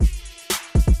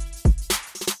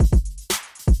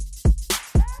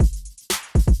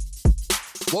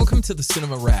Welcome to the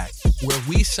Cinema Rag, where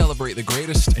we celebrate the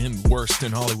greatest and worst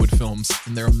in Hollywood films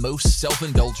and their most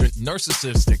self-indulgent,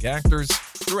 narcissistic actors,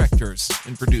 directors,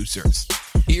 and producers.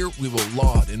 Here, we will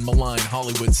laud and malign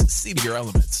Hollywood's seedier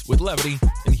elements with levity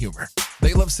and humor.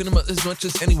 They love cinema as much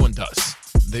as anyone does.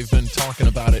 They've been talking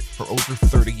about it for over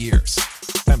 30 years.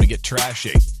 Time to get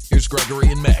trashy. Here's Gregory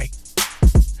and May.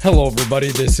 Hello,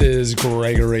 everybody. This is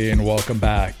Gregory, and welcome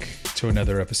back to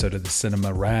another episode of the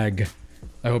Cinema Rag.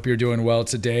 I hope you're doing well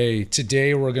today.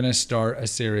 Today, we're going to start a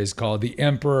series called The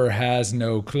Emperor Has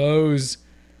No Clothes,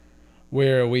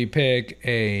 where we pick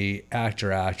a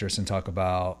actor, actress, and talk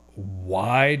about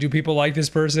why do people like this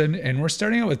person. And we're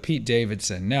starting out with Pete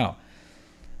Davidson. Now,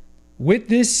 with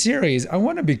this series, I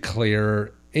want to be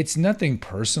clear. It's nothing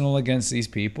personal against these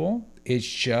people. It's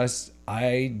just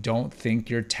I don't think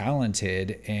you're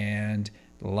talented. And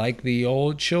like the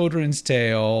old children's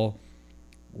tale,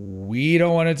 we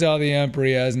don't want to tell the emperor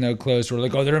he has no clothes. We're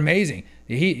like, oh, they're amazing.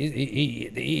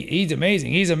 He's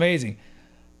amazing. He's amazing.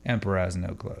 Emperor has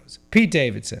no clothes. Pete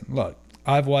Davidson. Look,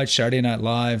 I've watched Saturday Night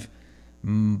Live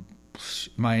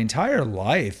my entire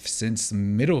life since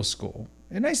middle school,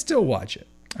 and I still watch it.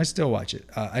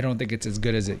 I don't think it's as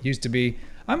good as it used to be.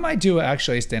 I might do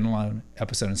actually a standalone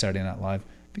episode on Saturday Night Live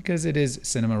because it is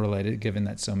cinema related, given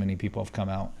that so many people have come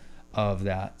out of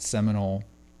that seminal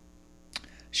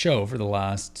show for the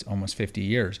last almost 50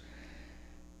 years.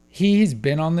 He's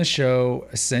been on the show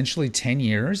essentially 10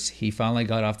 years. He finally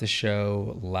got off the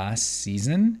show last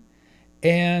season,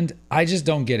 and I just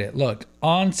don't get it. Look,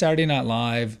 on Saturday Night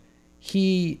Live,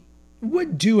 he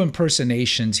would do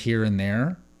impersonations here and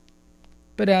there,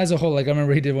 but as a whole, like I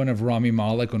remember he did one of Rami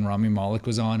Malek when Rami Malek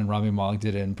was on, and Rami Malek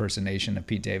did an impersonation of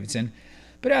Pete Davidson.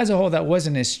 But as a whole, that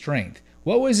wasn't his strength.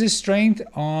 What was his strength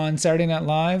on Saturday Night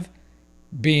Live?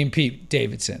 Being Pete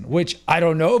Davidson, which I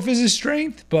don't know if is his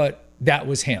strength, but that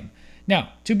was him.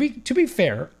 Now, to be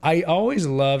fair, I always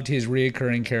loved his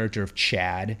reoccurring character of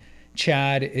Chad.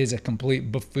 Chad is a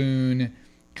complete buffoon,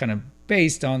 kind of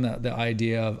based on the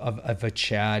idea of a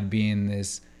Chad being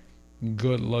this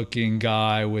good-looking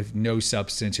guy with no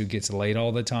substance who gets laid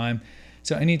all the time.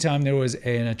 So anytime there was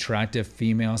an attractive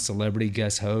female celebrity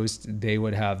guest host, they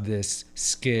would have this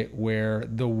skit where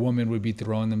the woman would be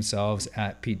throwing themselves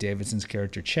at Pete Davidson's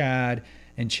character, Chad,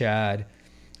 and Chad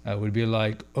would be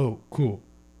like, oh, cool.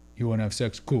 You want to have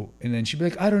sex? Cool. And then she'd be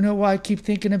like, I don't know why I keep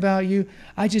thinking about you.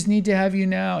 I just need to have you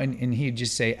now. And he'd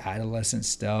just say adolescent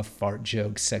stuff, fart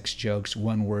jokes, sex jokes,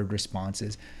 one-word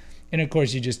responses. And of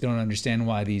course, you just don't understand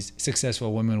why these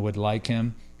successful women would like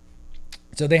him.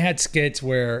 So they had skits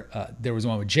where there was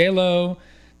one with J-Lo,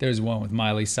 there was one with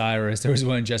Miley Cyrus, there was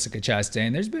one with Jessica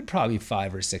Chastain. There's been probably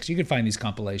 5 or 6. You can find these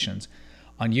compilations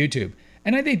on YouTube.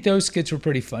 And I think those skits were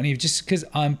pretty funny just because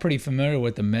I'm pretty familiar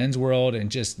with the men's world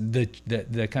and just the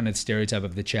kind of stereotype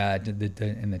of the Chad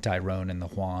and the Tyrone and the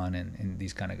Juan and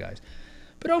these kind of guys.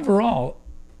 But overall,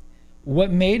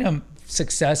 what made him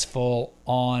successful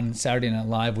on Saturday Night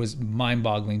Live was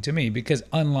mind-boggling to me because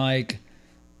unlike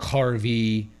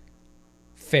Carvey,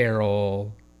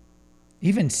 Farrell,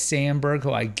 even Sandberg,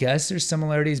 who I guess there's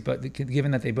similarities, but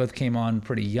given that they both came on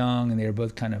pretty young and they were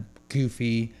both kind of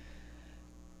goofy,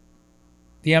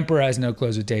 the Emperor has no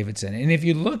clothes with Davidson. And if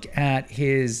you look at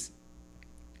his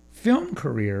film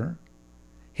career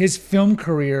is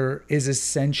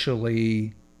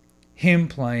essentially him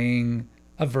playing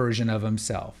a version of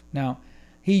himself. Now,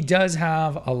 he does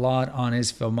have a lot on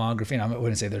his filmography, and I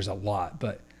wouldn't say there's a lot,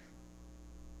 but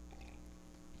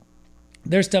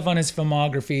there's stuff on his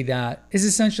filmography that is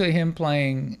essentially him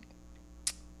playing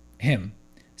him.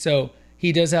 So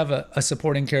he does have a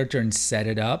supporting character in Set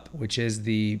It Up, which is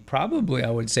probably, I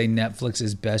would say,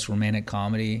 Netflix's best romantic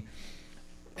comedy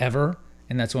ever.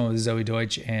 And that's one with Zoe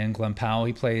Deutsch and Glenn Powell.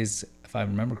 He plays, if I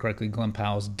remember correctly, Glenn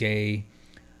Powell's gay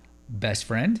best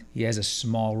friend. He has a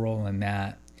small role in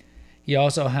that. He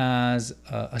also has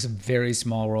a very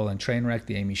small role in Trainwreck,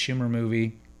 the Amy Schumer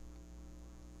movie.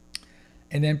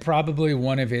 And then probably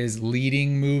one of his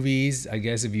leading movies, I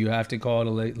guess if you have to call it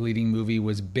a leading movie,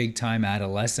 was Big Time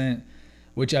Adolescent,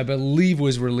 which I believe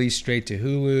was released straight to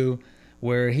Hulu,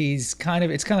 where it's kind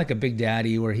of like a Big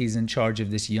Daddy, where he's in charge of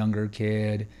this younger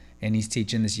kid, and he's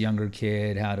teaching this younger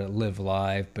kid how to live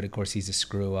life, but of course he's a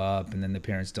screw up, and then the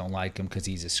parents don't like him because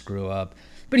he's a screw up.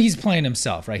 But he's playing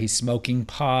himself, right? He's smoking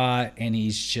pot, and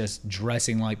he's just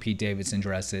dressing like Pete Davidson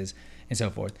dresses, and so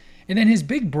forth. And then his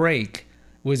big break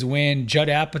was when Judd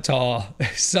Apatow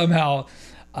somehow,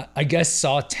 I guess,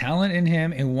 saw talent in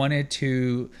him and wanted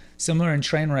to, similar in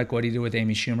Trainwreck, what he did with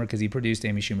Amy Schumer, because he produced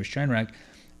Amy Schumer's Trainwreck,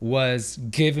 was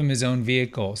give him his own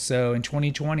vehicle. So in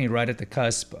 2020, right at the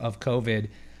cusp of COVID,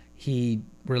 he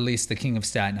released The King of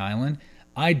Staten Island.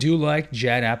 I do like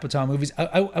Judd Apatow movies.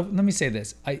 Let me say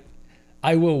this.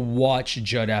 I will watch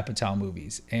Judd Apatow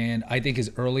movies, and I think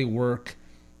his early work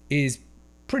is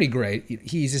pretty great.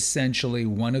 He's essentially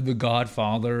one of the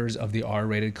godfathers of the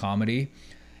R-rated comedy,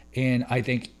 and I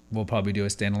think we'll probably do a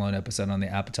standalone episode on the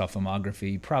Apatow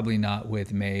filmography. Probably not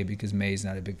with May, because May's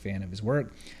not a big fan of his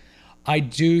work. I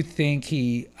do think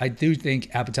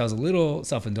Apatow's a little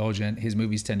self-indulgent. His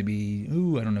movies tend to be,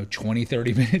 20,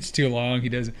 30 minutes too long.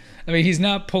 He's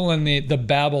not pulling the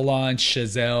Babylon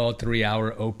Chazelle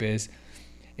 3-hour opus.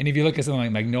 And if you look at something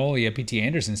like Magnolia, P.T.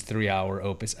 Anderson's 3-hour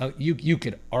opus, you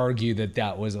could argue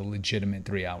that was a legitimate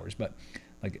 3 hours, but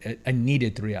like a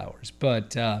needed 3 hours.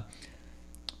 But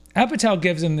Apatow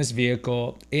gives him this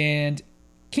vehicle, and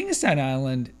King of Staten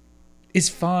Island is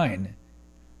fine.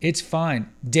 It's fine.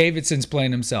 Davidson's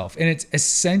playing himself, and it's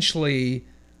essentially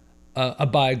a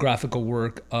biographical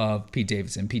work of Pete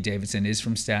Davidson. Pete Davidson is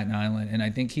from Staten Island, and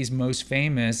I think he's most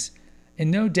famous.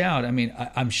 And no doubt,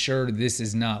 I'm sure this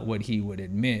is not what he would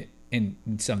admit, in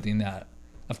something that,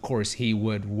 of course, he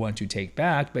would want to take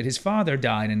back. But his father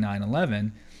died in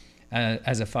 9/11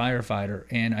 as a firefighter,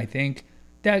 and I think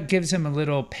that gives him a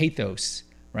little pathos,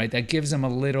 right? That gives him a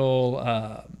little...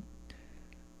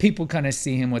 people kind of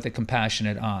see him with a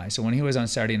compassionate eye. So when he was on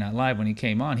Saturday Night Live, when he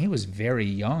came on, he was very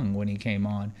young when he came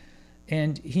on,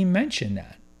 and he mentioned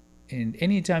that. And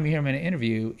anytime you hear him in an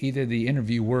interview, either the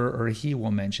interviewer or he will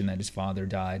mention that his father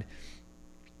died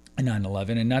in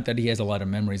 9/11, and not that he has a lot of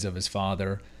memories of his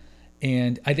father.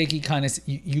 And I think you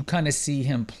kind of see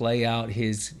him play out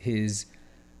his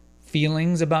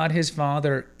feelings about his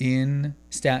father in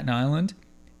Staten Island.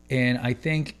 And I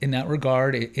think in that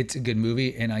regard, it's a good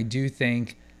movie. And I do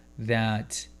think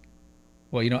that,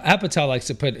 Apatow likes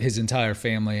to put his entire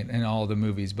family in all the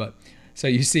movies, but so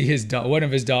you see one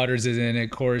of his daughters is in it.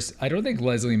 Of course, I don't think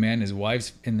Leslie Mann, his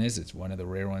wife's in this. It's one of the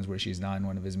rare ones where she's not in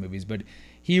one of his movies, but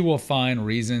he will find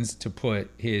reasons to put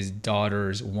his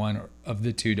daughters, one of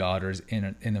the two daughters,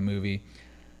 in the movie.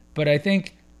 But I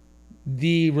think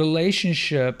the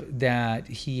relationship that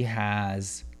he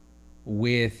has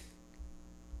with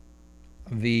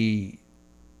the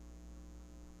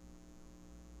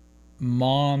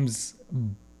mom's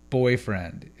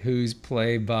boyfriend, who's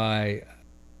played by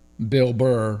Bill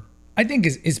Burr, I think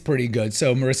is pretty good.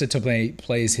 So Marissa Tomei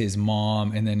plays his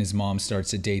mom, and then his mom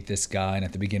starts to date this guy, and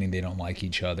at the beginning they don't like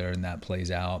each other, and that plays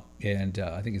out. And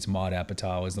I think it's Maude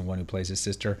Apatow is the one who plays his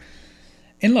sister.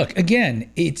 And look,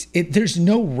 again, there's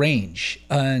no range,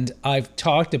 and I've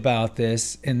talked about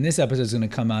this, and this episode is going to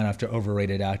come out after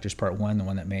Overrated Actors Part 1, the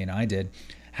one that May and I did,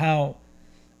 how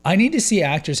I need to see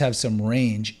actors have some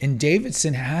range, and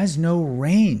Davidson has no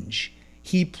range.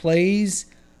 He plays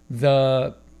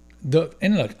and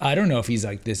look, I don't know if he's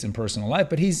like this in personal life,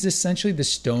 but he's essentially the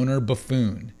stoner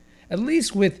buffoon. At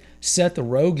least with Seth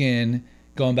Rogen,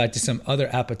 going back to some other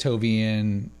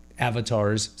Apatovian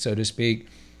avatars, so to speak,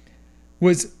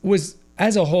 was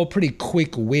as a whole pretty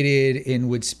quick-witted and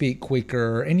would speak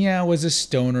quicker, and was a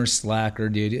stoner slacker,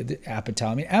 dude.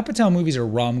 Apatow. Apatow movies are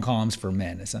rom-coms for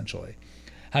men, essentially.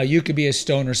 How you could be a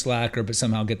stoner slacker but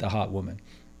somehow get the hot woman.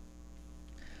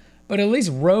 But at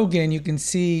least Rogen, you can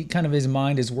see kind of his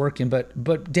mind is working.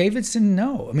 But Davidson,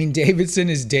 no. Davidson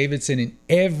is Davidson in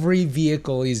every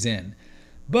vehicle he's in.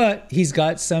 But he's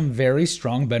got some very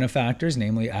strong benefactors,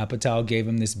 namely Apatow gave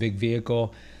him this big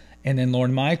vehicle. And then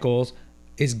Lorne Michaels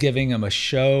is giving him a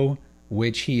show,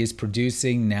 which he is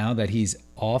producing now that he's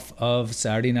off of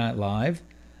Saturday Night Live.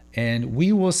 And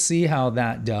we will see how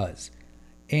that does.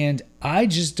 And I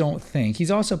just don't think... He's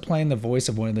also playing the voice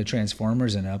of one of the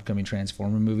Transformers in an upcoming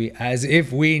Transformer movie, as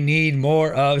if we need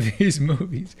more of these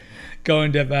movies.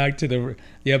 Going back to the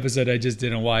episode I just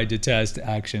did on why I detest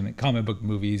action, comic book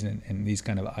movies, and these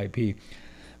kind of IP.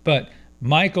 But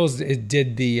Michaels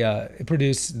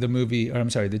produced the movie, the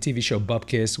TV show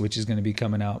Bupkis, which is going to be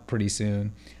coming out pretty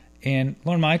soon. And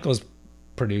Lorne Michaels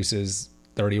produces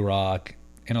 30 Rock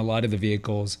and a lot of the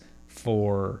vehicles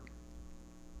for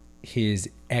his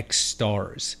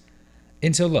ex-stars.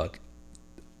 And so look,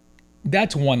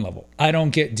 that's one level. I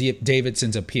don't get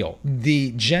Davidson's appeal.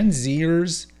 The Gen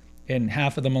Zers and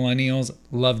half of the millennials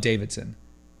love Davidson.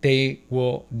 They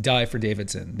will die for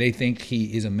Davidson. They think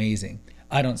he is amazing.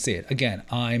 I don't see it. Again,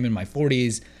 I'm in my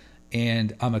 40s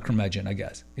and I'm a curmudgeon, I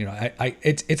guess.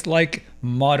 It's like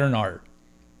modern art.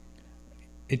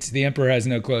 It's The Emperor Has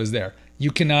No Clothes there.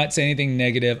 You cannot say anything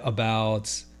negative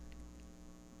about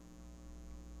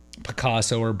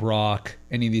Picasso or Brock,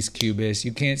 any of these cubists.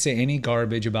 You can't say any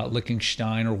garbage about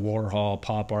Lichtenstein or Warhol,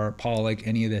 pop art, Pollock,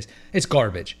 any of this. It's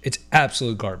garbage. It's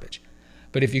absolute garbage.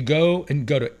 But if you go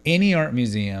to any art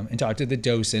museum and talk to the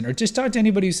docent or just talk to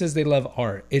anybody who says they love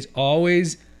art, it's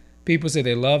always people say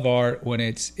they love art when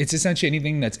it's essentially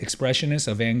anything that's expressionist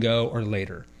of Van Gogh or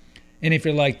later. And if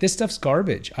you're like, this stuff's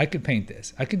garbage, I could paint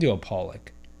this. I could do a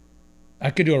Pollock.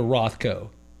 I could do a Rothko.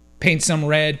 Paint some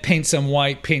red, paint some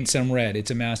white, paint some red.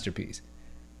 It's a masterpiece.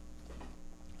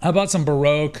 How about some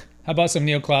Baroque? How about some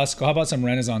neoclassical? How about some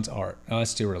Renaissance art? Oh,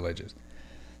 that's too religious.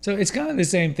 So it's kind of the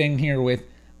same thing here with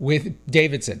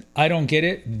Davidson. I don't get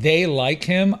it. They like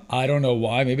him. I don't know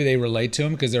why. Maybe they relate to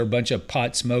him because they're a bunch of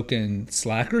pot-smoking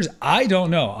slackers. I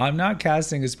don't know. I'm not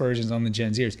casting aspersions on the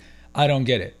Gen Zers. I don't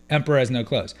get it. Emperor has no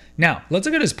clothes. Now, let's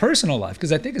look at his personal life,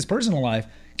 because I think his personal life,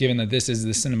 given that this is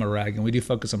the cinema rag and we do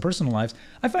focus on personal lives,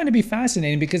 I find it to be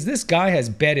fascinating because this guy has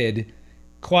bedded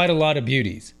quite a lot of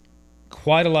beauties.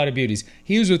 Quite a lot of beauties.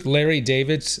 He was with Larry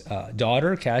David's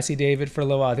daughter, Cassie David, for a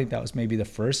little while. I think that was maybe the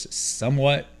first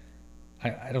somewhat.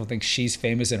 I don't think she's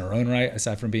famous in her own right,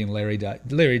 aside from being Larry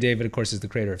David, of course, is the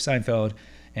creator of Seinfeld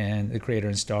and the creator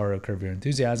and star of Curb Your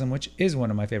Enthusiasm, which is one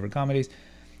of my favorite comedies.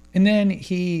 And then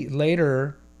he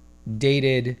later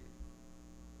dated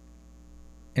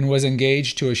and was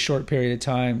engaged to a short period of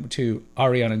time to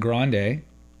Ariana Grande.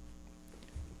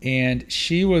 And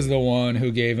she was the one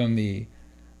who gave him the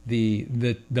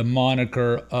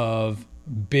moniker of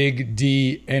Big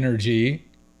D Energy.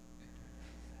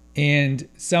 And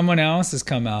someone else has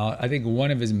come out, I think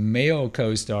one of his male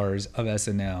co-stars of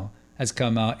SNL has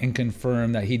come out and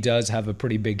confirmed that he does have a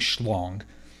pretty big schlong.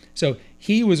 So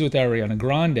he was with Ariana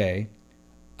Grande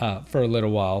for a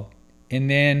little while, and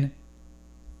then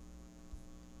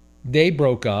they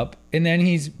broke up, and then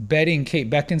he's betting Kate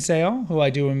Beckinsale, who I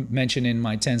do mention in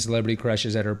my 10 celebrity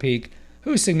crushes at her peak,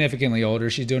 who's significantly older.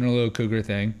 She's doing a little cougar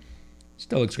thing.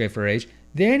 Still looks great for her age.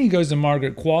 Then he goes to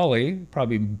Margaret Qualley,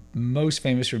 probably most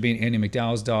famous for being Andy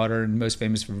McDowell's daughter and most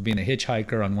famous for being a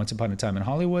hitchhiker on Once Upon a Time in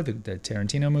Hollywood, the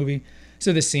Tarantino movie.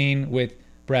 So the scene with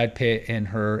Brad Pitt and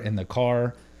her in the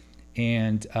car.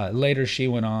 And later she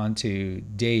went on to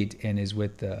date and is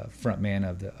with the frontman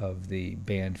of the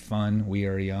band Fun, We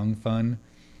Are Young Fun.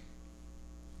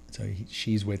 So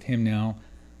she's with him now.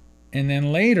 And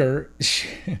then later,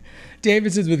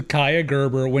 Davidson's with Kaya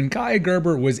Gerber when Kaya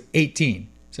Gerber was 18.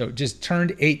 So just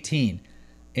turned 18.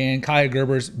 And Kaya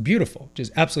Gerber's beautiful,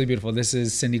 just absolutely beautiful. This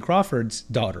is Cindy Crawford's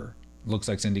daughter. Looks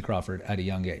like Cindy Crawford at a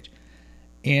young age.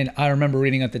 And I remember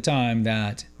reading at the time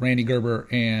that Randy Gerber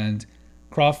and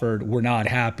Crawford were not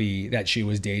happy that she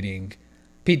was dating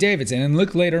Pete Davidson. And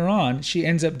look later on, she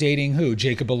ends up dating who?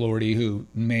 Jacob Elordi, who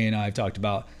May and I have talked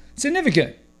about.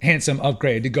 Significant, handsome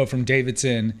upgrade to go from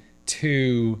Davidson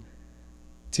to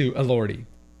Elordi.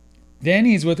 Then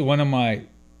he's with one of my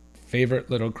favorite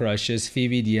little crushes,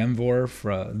 Phoebe Dyenvor,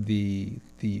 from the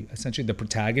essentially the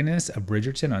protagonist of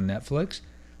Bridgerton on Netflix.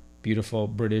 Beautiful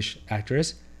British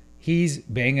actress. He's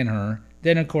banging her.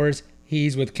 Then, of course,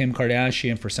 he's with Kim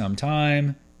Kardashian for some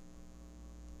time.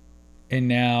 And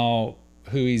now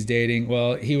who he's dating,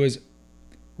 well, he was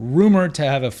rumored to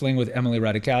have a fling with Emily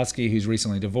Ratajkowski, who's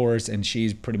recently divorced, and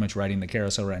she's pretty much riding the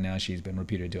carousel right now. She's been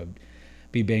reputed to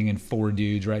be banging 4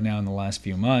 dudes right now in the last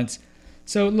few months.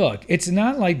 So look, it's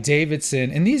not like Davidson,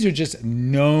 and these are just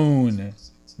known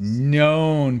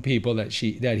people that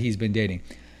he's been dating.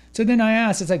 So then I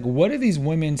asked, it's like, what do these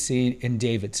women see in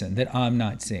Davidson that I'm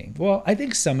not seeing? Well, I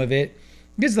think some of it,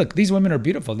 because look, these women are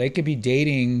beautiful. They could be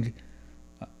dating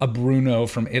a Bruno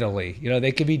from Italy. You know,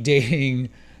 they could be dating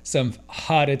some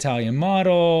hot Italian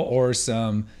model or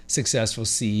some successful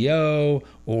CEO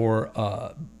or,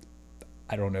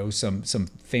 I don't know, some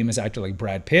famous actor like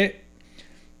Brad Pitt.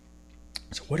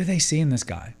 So what do they see in this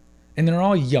guy? And they're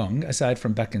all young, aside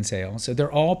from Beckinsale. So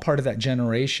they're all part of that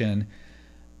generation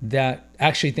that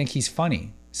actually think he's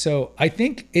funny. So I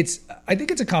think it's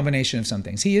a combination of some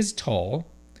things. He is tall.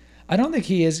 I don't think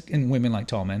he is, and women like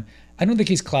tall men, I don't think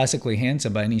he's classically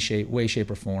handsome by any way, shape,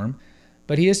 or form.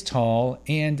 But he is tall.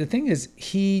 And the thing is,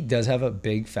 he does have a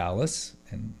big phallus.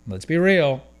 And let's be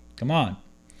real. Come on.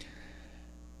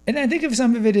 And I think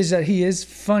some of it is that he is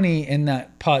funny in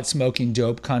that pot-smoking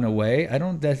dope kind of way. I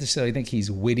don't necessarily think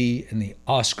he's witty in the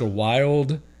Oscar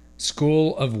Wilde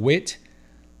school of wit,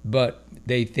 but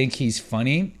they think he's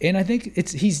funny. And I think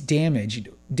he's damaged.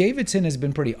 Davidson has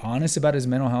been pretty honest about his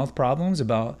mental health problems,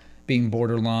 about being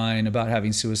borderline, about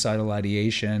having suicidal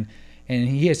ideation. And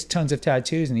he has tons of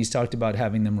tattoos, and he's talked about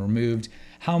having them removed.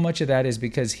 How much of that is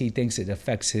because he thinks it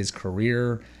affects his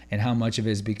career, and how much of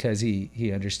it is because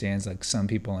he understands, like some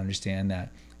people understand,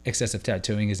 that excessive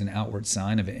tattooing is an outward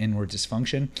sign of an inward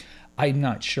dysfunction? I'm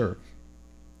not sure.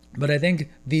 But I think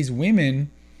these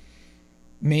women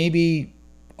maybe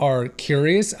are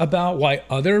curious about why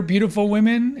other beautiful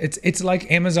women, it's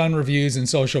like Amazon reviews and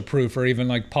social proof, or even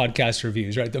like podcast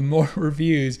reviews, right? The more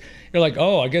reviews, you're like,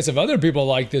 oh, I guess if other people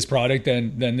like this product,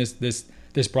 then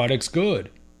this product's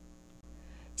good.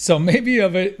 So maybe a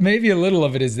little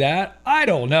of it is that. I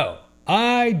don't know.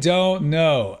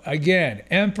 Again,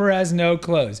 Emperor has no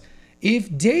clothes.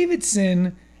 If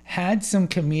Davidson had some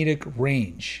comedic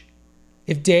range,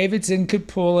 if Davidson could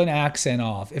pull an accent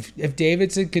off, if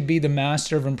Davidson could be the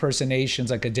master of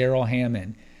impersonations like a Daryl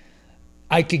Hammond,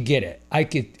 I could get it. I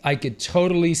could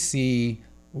totally see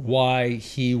why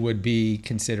he would be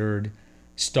considered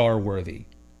star-worthy.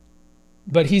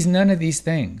 But he's none of these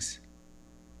things.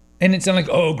 And it's not like,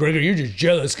 oh, Gregory, you're just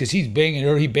jealous because he banged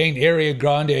Ariana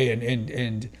Grande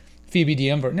and Phoebe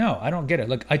D'Amber. No, I don't get it.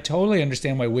 Look, I totally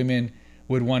understand why women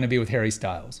would want to be with Harry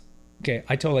Styles. Okay,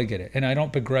 I totally get it. And I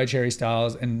don't begrudge Harry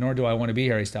Styles, and nor do I want to be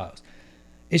Harry Styles.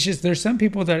 It's just there's some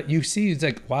people that you see, it's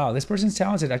like, wow, this person's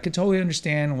talented. I could totally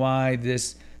understand why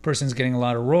this person's getting a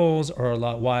lot of roles, or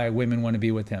why women want to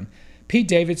be with him. Pete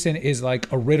Davidson is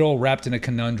like a riddle wrapped in a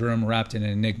conundrum, wrapped in an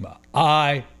enigma.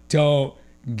 I don't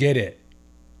get it.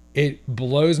 It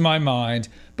blows my mind,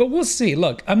 but we'll see.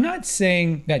 Look, I'm not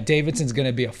saying that Davidson's going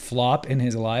to be a flop in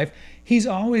his life. He's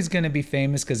always going to be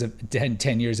famous because of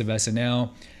 10 years of SNL.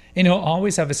 And he'll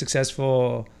always have a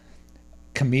successful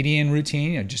comedian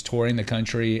routine, just touring the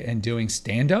country and doing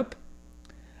stand-up.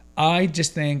 I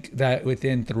just think that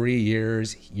within 3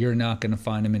 years, you're not going to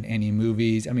find him in any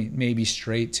movies. I mean, maybe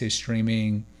straight to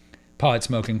streaming,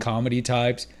 pot-smoking comedy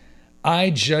types.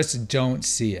 I just don't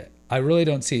see it. I really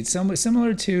don't see it.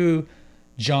 Similar to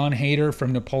John Hader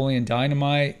from Napoleon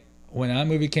Dynamite. When that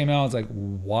movie came out, I was like,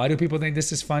 why do people think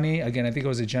this is funny? Again, I think it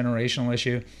was a generational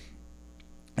issue.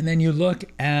 And then you look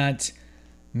at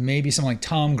maybe someone like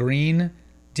Tom Green,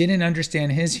 didn't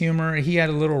understand his humor. He had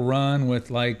a little run with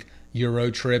like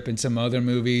Euro Trip and some other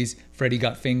movies. Freddie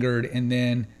Got Fingered. And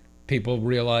then people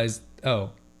realized,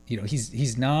 oh,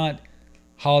 he's not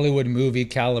Hollywood movie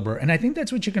caliber. And I think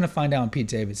that's what you're going to find out in Pete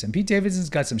Davidson. Pete Davidson's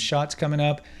got some shots coming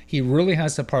up. He really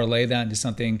has to parlay that into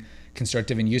something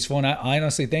constructive and useful. And I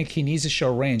honestly think he needs to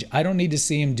show range. I don't need to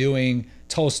see him doing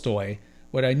Tolstoy.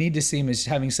 What I need to see him is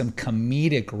having some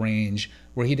comedic range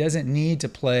where he doesn't need to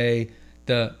play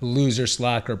the loser,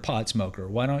 slacker, pot smoker.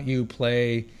 Why don't you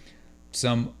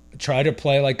try to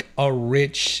play like a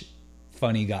rich,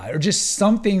 funny guy, or just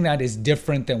something that is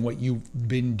different than what you've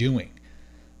been doing.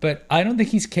 But I don't think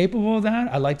he's capable of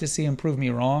that. I'd like to see him prove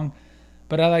me wrong.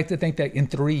 But I like to think that in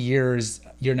 3 years,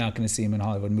 you're not going to see him in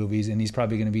Hollywood movies. And he's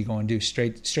probably going to be going to do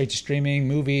straight to streaming,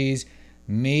 movies,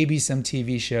 maybe some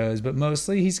TV shows. But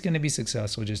mostly he's going to be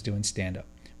successful just doing stand-up.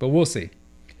 But we'll see.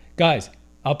 Guys,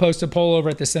 I'll post a poll over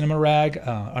at the Cinema Rag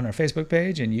on our Facebook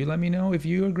page. And you let me know if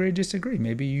you agree or disagree.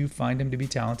 Maybe you find him to be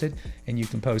talented. And you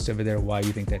can post over there why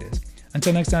you think that is.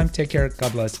 Until next time, take care.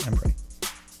 God bless and pray.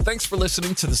 Thanks for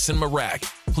listening to the Cinema Rag.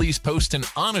 Please post an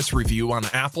honest review on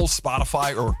Apple,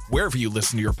 Spotify, or wherever you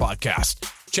listen to your podcast.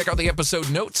 Check out the episode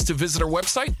notes to visit our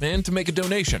website and to make a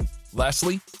donation.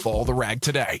 Lastly, follow the rag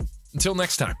today. Until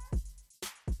next time.